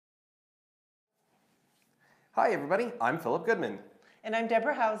Hi everybody, I'm Philip Goodman. And I'm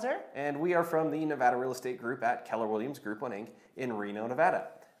Deborah Hauser. And we are from the Nevada Real Estate Group at Keller Williams Group 1 Inc. in Reno, Nevada.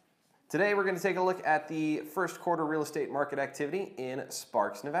 Today we're going to take a look at the first quarter real estate market activity in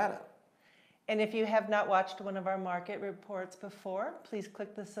Sparks, Nevada. And if you have not watched one of our market reports before, please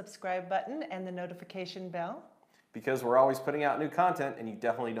click the subscribe button and the notification bell. Because we're always putting out new content and you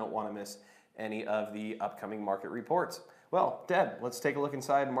definitely don't want to miss any of the upcoming market reports. Well, Deb, let's take a look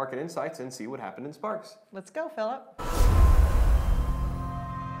inside Market Insights and see what happened in Sparks. Let's go, Philip.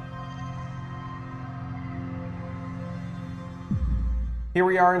 Here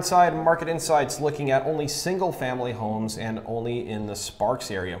we are inside Market Insights looking at only single family homes and only in the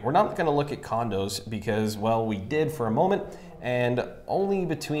Sparks area. We're not going to look at condos because, well, we did for a moment, and only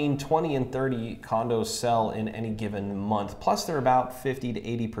between 20 and 30 condos sell in any given month. Plus they're about 50 to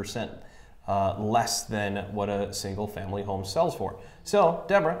 80% less than what a single family home sells for. So,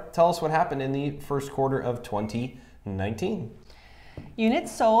 Deborah, tell us what happened in the first quarter of 2019.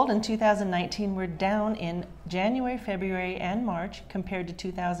 Units sold in 2019 were down in January, February, and March compared to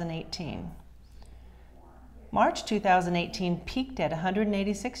 2018. March 2018 peaked at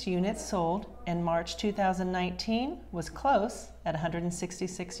 186 units sold, and March 2019 was close at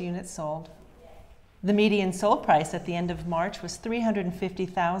 166 units sold. The median sold price at the end of March was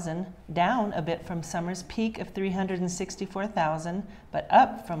 $350,000, down a bit from summer's peak of $364,000, but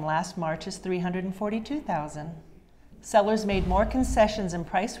up from last March's $342,000. Sellers made more concessions and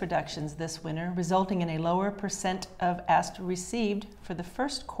price reductions this winter, resulting in a lower percent of asked received for the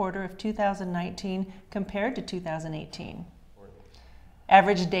first quarter of 2019 compared to 2018.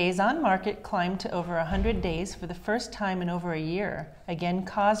 Average days on market climbed to over 100 days for the first time in over a year, again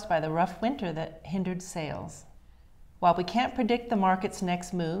caused by the rough winter that hindered sales. While we can't predict the market's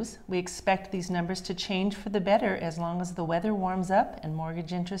next moves, we expect these numbers to change for the better as long as the weather warms up and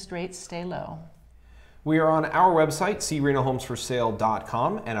mortgage interest rates stay low. We are on our website,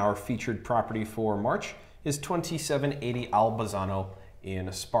 crenohomesforsale.com, and our featured property for March is 2780 Albazano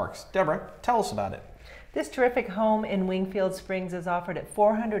in Sparks. Deborah, tell us about it. This terrific home in Wingfield Springs is offered at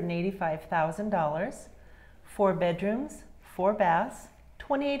 $485,000, 4 bedrooms, 4 baths,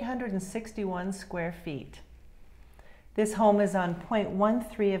 2,861 square feet. This home is on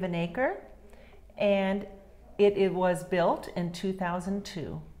 0.13 of an acre, and it was built in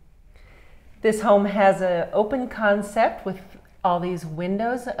 2002. This home has an open concept with all these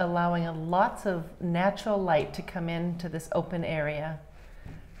windows allowing lots of natural light to come into this open area.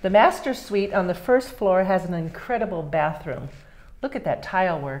 The master suite on the first floor has an incredible bathroom. Look at that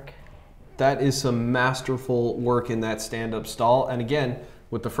tile work. That is some masterful work in that stand-up stall, and again,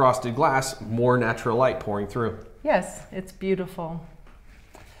 with the frosted glass, more natural light pouring through. Yes, it's beautiful.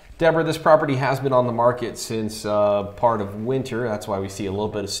 Deborah, this property has been on the market since part of winter. That's why we see a little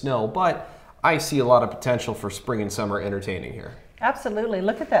bit of snow, but I see a lot of potential for spring and summer entertaining here. Absolutely.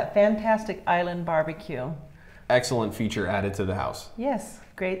 Look at that fantastic island barbecue. Excellent feature added to the house. Yes,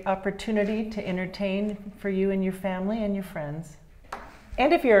 great opportunity to entertain for you and your family and your friends.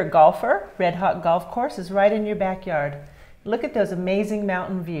 And if you're a golfer, Red Hawk Golf Course is right in your backyard. Look at those amazing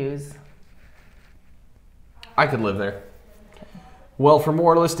mountain views. I could live there. Okay. Well, for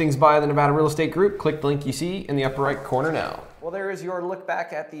more listings by the Nevada Real Estate Group, click the link you see in the upper right corner now. Well, there is your look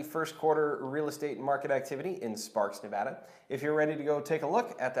back at the first quarter real estate market activity in Sparks, Nevada. If you're ready to go take a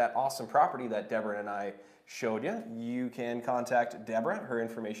look at that awesome property that Deborah and I showed you, you can contact Deborah. Her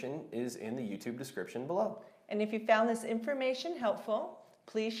information is in the YouTube description below. And if you found this information helpful,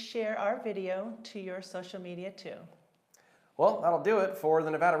 please share our video to your social media too. Well, that'll do it for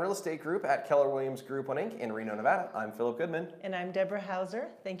the Nevada Real Estate Group at Keller Williams Group 1 Inc. in Reno, Nevada. I'm Philip Goodman. And I'm Deborah Hauser.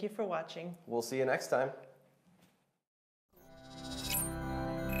 Thank you for watching. We'll see you next time.